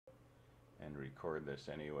and record this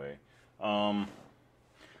anyway. All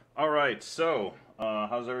right, so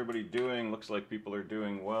how's everybody doing? Looks like people are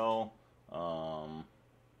doing well.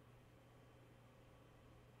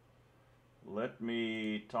 Let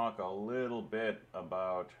me talk a little bit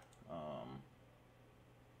about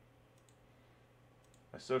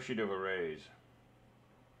associative arrays.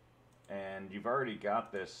 And you've already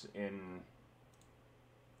got this in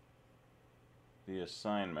the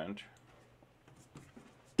assignment.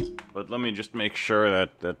 But let me just make sure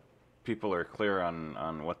that people are clear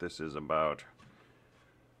on what this is about.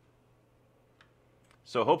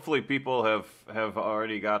 So hopefully people have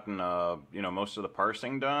already gotten most of the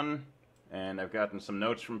parsing done, and I've gotten some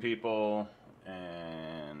notes from people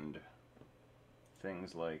and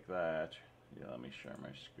things like that. Yeah, let me share my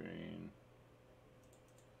screen.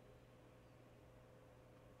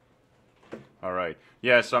 All right.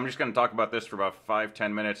 Yeah, so I'm just going to talk about this for about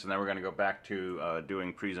 5-10 minutes, and then we're going to go back to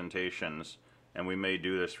doing presentations, and we may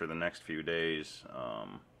do this for the next few days.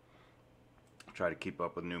 Try to keep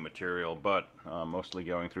up with new material, but mostly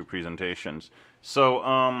going through presentations. So,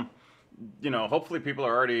 hopefully people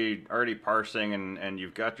are already parsing, and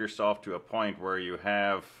you've got yourself to a point where you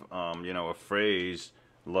have, a phrase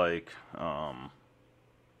like,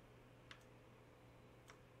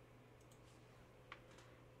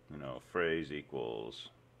 phrase equals,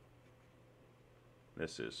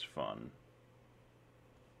 this is fun,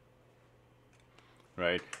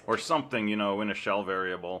 right? Or something, in a shell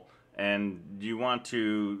variable, and you want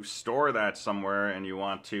to store that somewhere, and you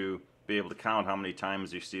want to be able to count how many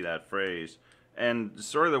times you see that phrase. And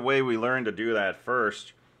sort of the way we learn to do that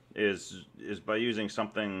first is by using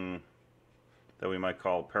something that we might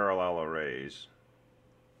call parallel arrays.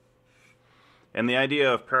 And the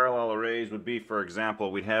idea of parallel arrays would be, for example,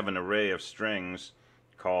 we'd have an array of strings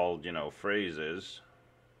called, phrases.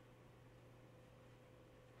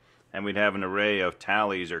 And we'd have an array of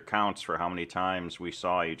tallies or counts for how many times we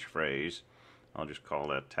saw each phrase. I'll just call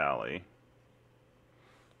that tally.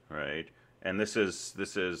 Right? And this is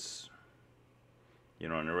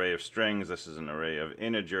an array of strings. This is an array of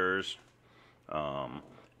integers. And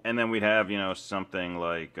then we'd have, something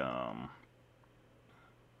like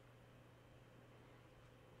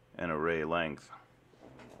an array length.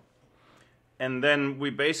 And then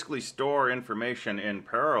we basically store information in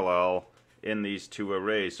parallel in these two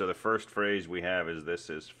arrays. So the first phrase we have is this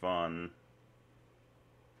is fun,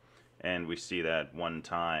 and we see that one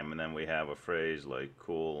time, and then we have a phrase like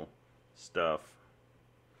cool stuff,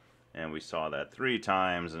 and we saw that 3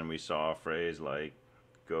 times, and we saw a phrase like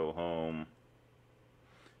go home,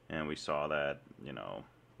 and we saw that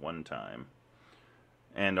 1 time.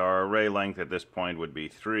 And our array length at this point would be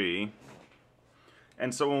 3.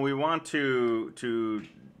 And so when we want to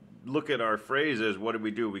look at our phrases, what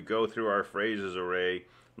do? We go through our phrases array,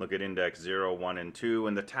 look at index 0, 1, and 2,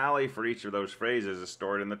 and the tally for each of those phrases is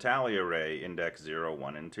stored in the tally array, index 0,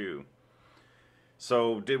 1, and 2.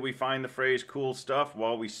 So did we find the phrase cool stuff?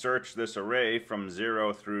 Well, we search this array from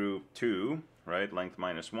 0 through 2, right, length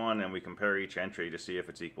minus 1, and we compare each entry to see if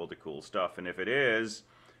it's equal to cool stuff. And if it is,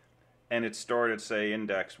 and it's stored at, say,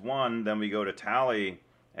 index 1, then we go to tally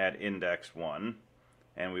at index 1,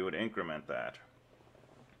 and we would increment that.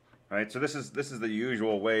 Right, so this is the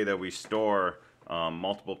usual way that we store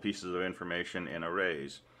multiple pieces of information in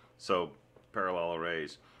arrays. So parallel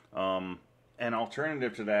arrays. An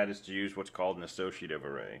alternative to that is to use what's called an associative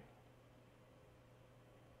array.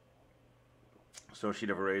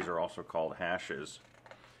 Associative arrays are also called hashes.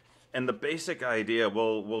 And the basic idea,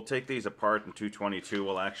 we'll take these apart in 222,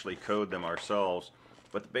 we'll actually code them ourselves.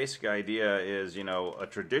 But the basic idea is, a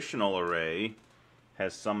traditional array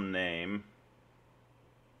has some name,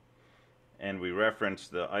 and we reference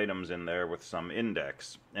the items in there with some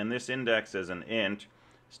index. And this index is an int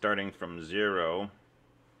starting from 0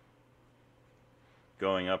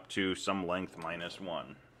 going up to some length minus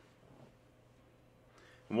 1.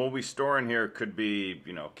 And what we store in here could be,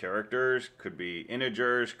 characters, could be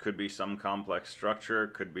integers, could be some complex structure,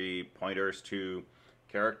 could be pointers to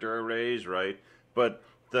character arrays, right? But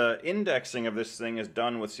the indexing of this thing is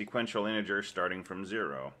done with sequential integers starting from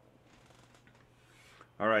 0.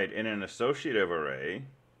 All right, in an associative array,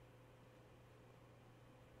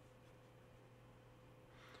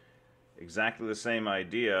 exactly the same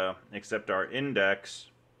idea, except our index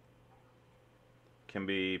can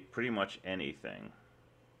be pretty much anything.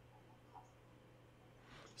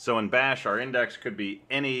 So in Bash, our index could be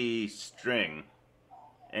any string,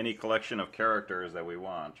 any collection of characters that we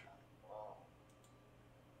want.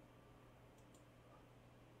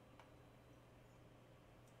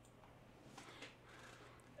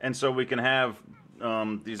 And so we can have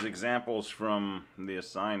these examples from the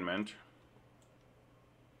assignment.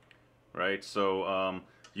 right? So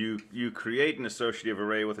you create an associative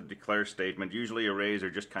array with a declare statement. Usually arrays are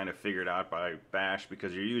just kind of figured out by bash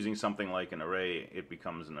because you're using something like an array, it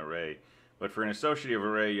becomes an array. But for an associative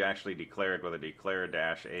array, you actually declare it with a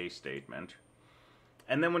declare-a statement.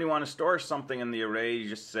 And then when you want to store something in the array, you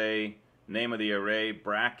just say name of the array,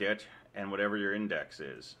 bracket, and whatever your index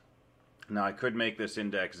is. Now I could make this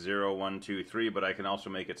index 0, 1, 2, 3, but I can also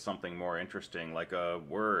make it something more interesting, like a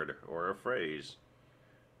word or a phrase,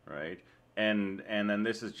 right? And then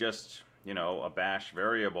this is just, you know, a bash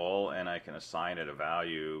variable, and I can assign it a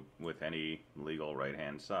value with any legal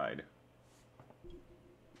right-hand side.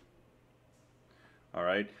 All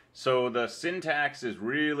right, so the syntax is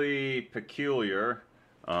really peculiar,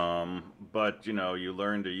 but you know, you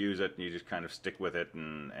learn to use it and you just kind of stick with it,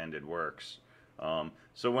 and it works.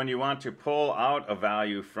 So when you want to pull out a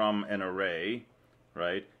value from an array,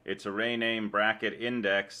 right, it's array name bracket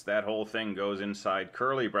index, that whole thing goes inside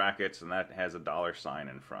curly brackets, and that has a $sign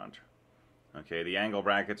in front. Okay, the angle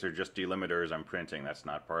brackets are just delimiters I'm printing, that's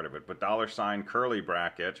not part of it, but $, curly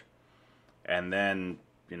bracket, and then,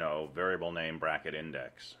 you know, variable name bracket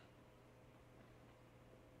index.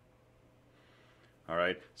 All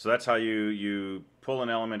right, so that's how you pull an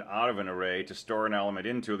element out of an array. To store an element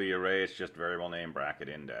into the array, it's just variable name bracket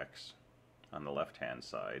index on the left-hand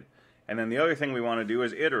side. And then the other thing we want to do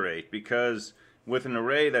is iterate, because with an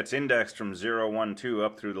array that's indexed from 0, 1, 2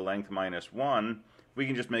 up through the length -1, we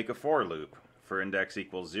can just make a for loop for index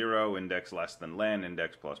equals 0, index less than len,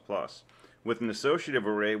 index plus plus. With an associative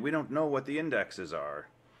array, we don't know what the indexes are.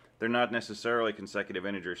 They're not necessarily consecutive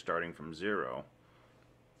integers starting from 0.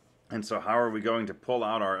 And so how are we going to pull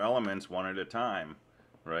out our elements one at a time,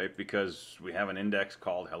 right? Because we have an index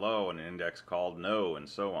called hello and an index called no, and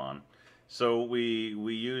so on. So we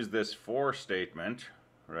use this for statement,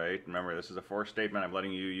 right? Remember, this is a for statement I'm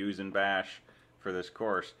letting you use in bash for this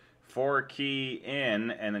course. For key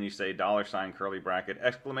in, and then you say $, curly bracket,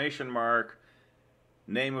 exclamation mark,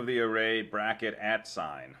 name of the array, bracket,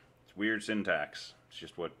 @sign. It's weird syntax. It's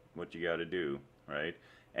just what you got to do, right?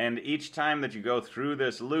 And each time that you go through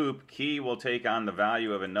this loop, key will take on the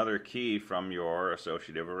value of another key from your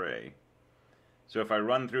associative array. So if I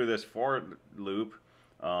run through this for loop,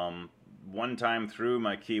 one time through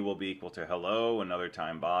my key will be equal to hello, another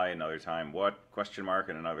time by, another time what, question mark,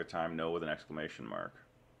 and another time no with an exclamation mark.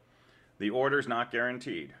 The order's not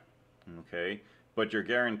guaranteed, okay? But you're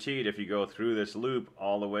guaranteed if you go through this loop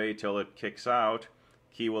all the way till it kicks out,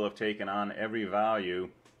 key will have taken on every value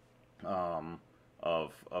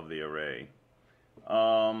of the array.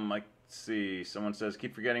 Let's see, someone says,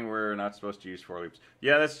 keep forgetting we're not supposed to use for loops.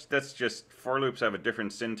 Yeah, that's just, for loops have a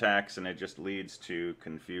different syntax, and it just leads to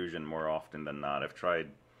confusion more often than not. I've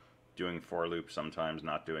tried doing for loops sometimes,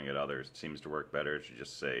 not doing it others. It seems to work better to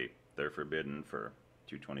just say they're forbidden for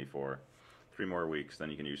 224. 3 more weeks,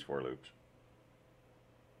 then you can use for loops.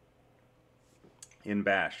 In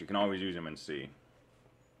bash, you can always use them in C.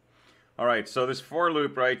 Alright, so this for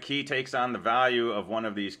loop, right, key takes on the value of one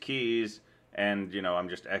of these keys, and, you know, I'm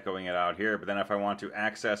just echoing it out here, but then if I want to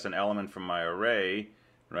access an element from my array,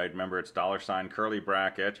 right, remember it's $, curly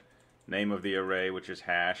bracket, name of the array, which is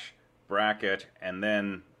hash, bracket, and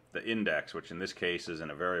then the index, which in this case is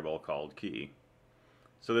in a variable called key.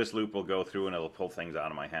 So this loop will go through and it'll pull things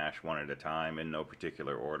out of my hash one at a time in no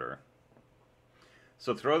particular order.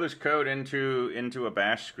 So throw this code into a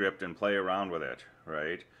bash script and play around with it,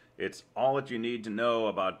 right? It's all that you need to know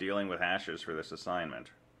about dealing with hashes for this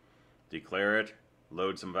assignment. Declare it,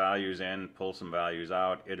 load some values in, pull some values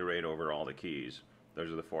out, iterate over all the keys.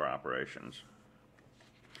 Those are the 4 operations.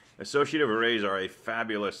 Associative arrays are a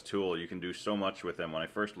fabulous tool. You can do so much with them. When I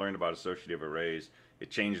first learned about associative arrays,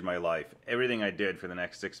 it changed my life. Everything I did for the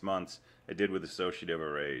next 6 months, I did with associative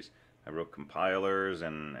arrays. I wrote compilers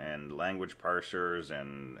and language parsers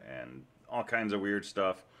and all kinds of weird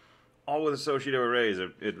stuff. All with associative arrays.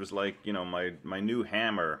 It was like, you know, my new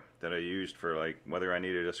hammer that I used for, like, whether I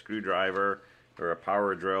needed a screwdriver or a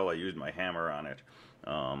power drill, I used my hammer on it.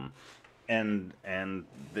 And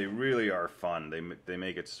they really are fun. They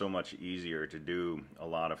make it so much easier to do a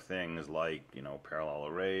lot of things like, you know, parallel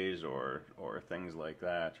arrays or things like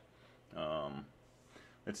that.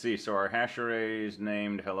 Let's see, so our hash array is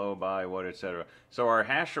named hello, bye, what, etc. So our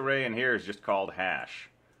hash array in here is just called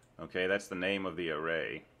hash. Okay, that's the name of the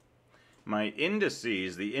array. My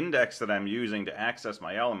indices, the index that I'm using to access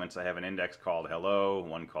my elements, I have an index called hello,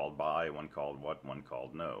 one called bye, one called what, one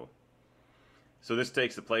called no. So this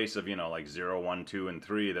takes the place of, you know, like 0, 1, 2, and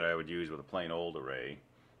 3 that I would use with a plain old array.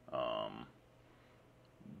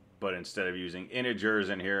 But instead of using integers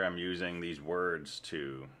in here, I'm using these words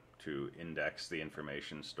to index the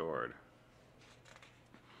information stored.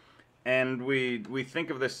 And we think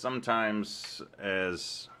of this sometimes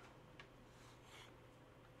as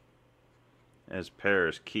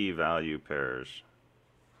pairs, key value pairs.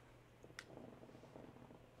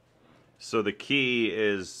 So the key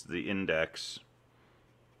is the index,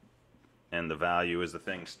 and the value is the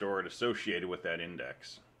thing stored associated with that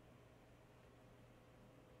index.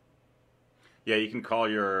 Yeah, you can call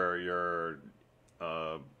your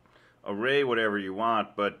array whatever you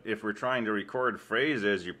want, but if we're trying to record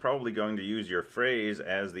phrases, you're probably going to use your phrase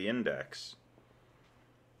as the index,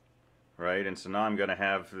 right? And so now I'm going to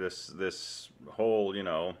have this whole, you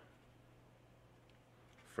know,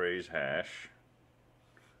 phrase hash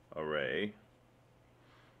array,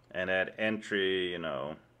 and at entry, you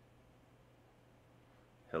know,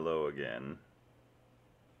 hello again,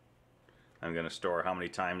 I'm going to store how many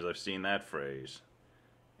times I've seen that phrase.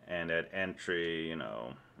 And at entry, you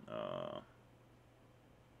know,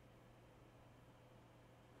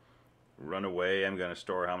 run away, I'm going to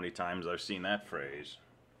store how many times I've seen that phrase.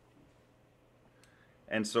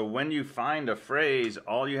 And so when you find a phrase,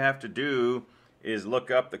 all you have to do is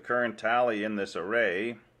look up the current tally in this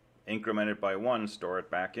array, increment it by 1, store it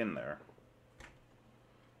back in there.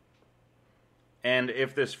 And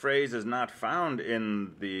if this phrase is not found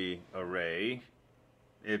in the array,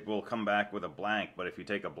 it will come back with a blank. But if you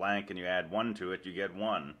take a blank and you add 1 to it, you get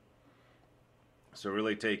 1. So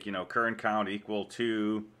really take, you know, current count equal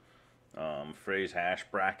to phrase hash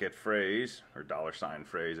bracket phrase, or $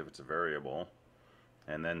 phrase if it's a variable.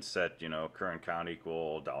 And then set, you know, current count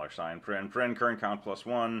equal $paren current count plus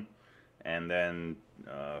 1. And then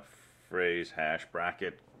phrase hash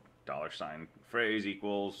bracket $phrase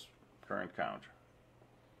equals current count,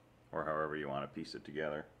 or however you want to piece it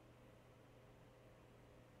together.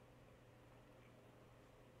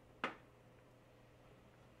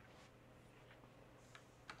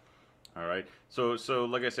 All right, so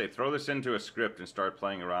like I say, throw this into a script and start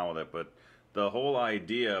playing around with it. But the whole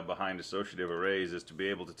idea behind associative arrays is to be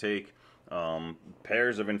able to take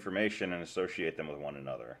pairs of information and associate them with one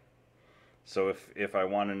another. So if I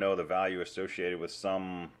want to know the value associated with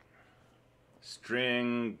some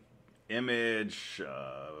string, image,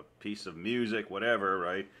 piece of music, whatever,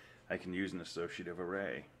 right? I can use an associative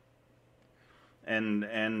array.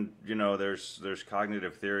 And you know, there's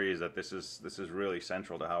cognitive theories that this is really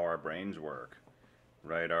central to how our brains work,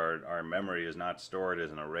 right? Our memory is not stored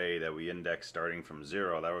as an array that we index starting from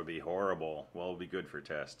 0. That would be horrible. Well, it would be good for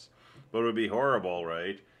tests, but it would be horrible,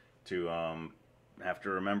 right? To have to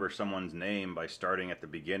remember someone's name by starting at the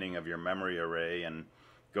beginning of your memory array and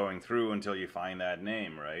going through until you find that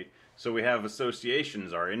name, right? So we have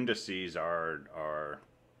associations. Our indices are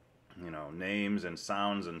you know, names and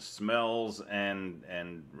sounds and smells and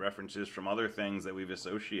references from other things that we've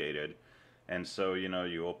associated. And so, you know,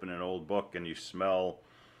 you open an old book and you smell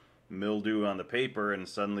mildew on the paper, and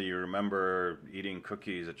suddenly you remember eating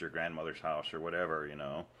cookies at your grandmother's house or whatever, you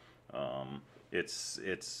know. It's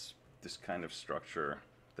this kind of structure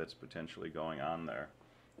that's potentially going on there.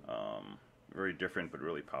 Very different but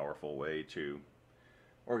really powerful way to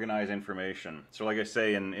organize information. So like I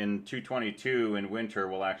say, in 222 in winter,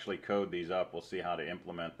 we'll actually code these up. We'll see how to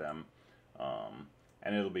implement them.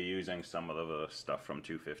 And it'll be using some of the stuff from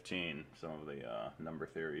 215, some of the number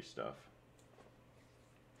theory stuff.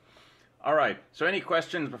 All right, so any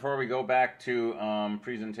questions before we go back to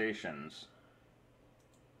presentations?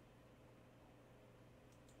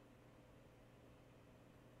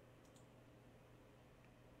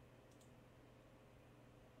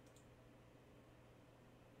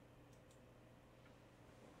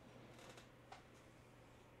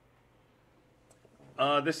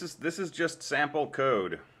 This is just sample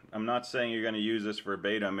code. I'm not saying you're going to use this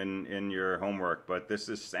verbatim in your homework, but this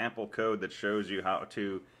is sample code that shows you how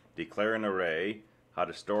to declare an array, how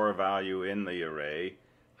to store a value in the array,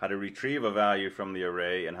 how to retrieve a value from the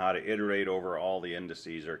array, and how to iterate over all the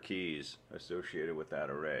indices or keys associated with that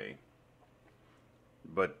array.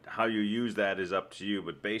 But how you use that is up to you.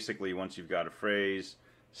 But basically, once you've got a phrase,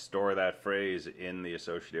 store that phrase in the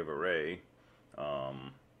associative array.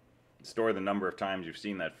 Store the number of times you've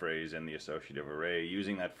seen that phrase in the associative array,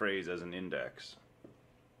 using that phrase as an index.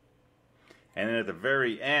 And then at the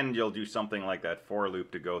very end, you'll do something like that for loop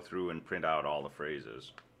to go through and print out all the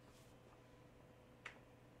phrases.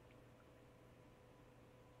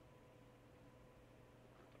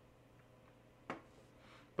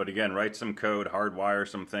 But again, write some code, hardwire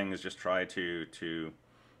some things, just try to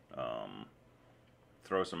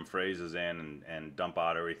throw some phrases in and dump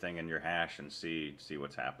out everything in your hash and see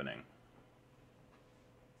what's happening.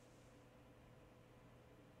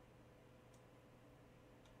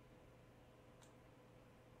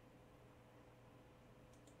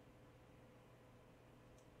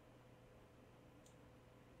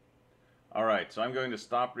 Alright, so I'm going to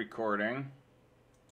stop recording.